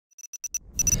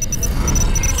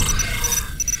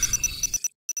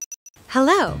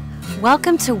Hello,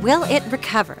 welcome to Will It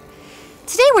Recover?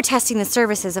 Today we're testing the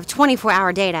services of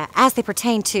 24-hour data as they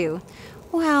pertain to,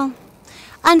 well,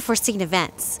 unforeseen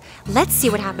events. Let's see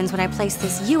what happens when I place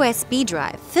this USB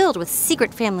drive filled with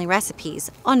secret family recipes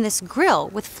on this grill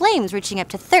with flames reaching up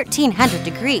to 1,300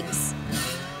 degrees.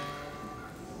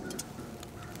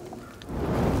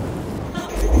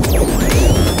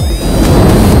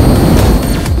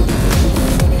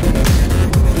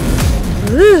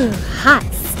 Ooh, hot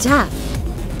stuff.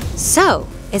 So,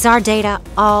 is our data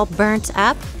all burnt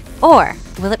up, or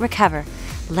will it recover?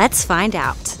 Let's find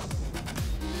out.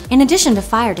 In addition to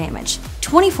fire damage,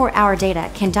 24-hour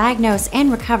data can diagnose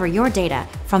and recover your data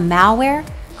from malware,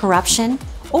 corruption,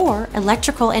 or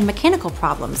electrical and mechanical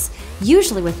problems,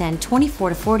 usually within 24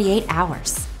 to 48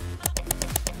 hours.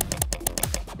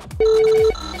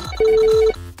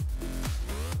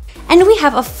 And we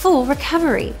have a full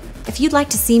recovery. If you'd like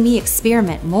to see me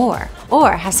experiment more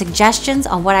or have suggestions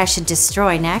on what I should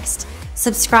destroy next,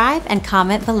 subscribe and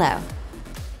comment below.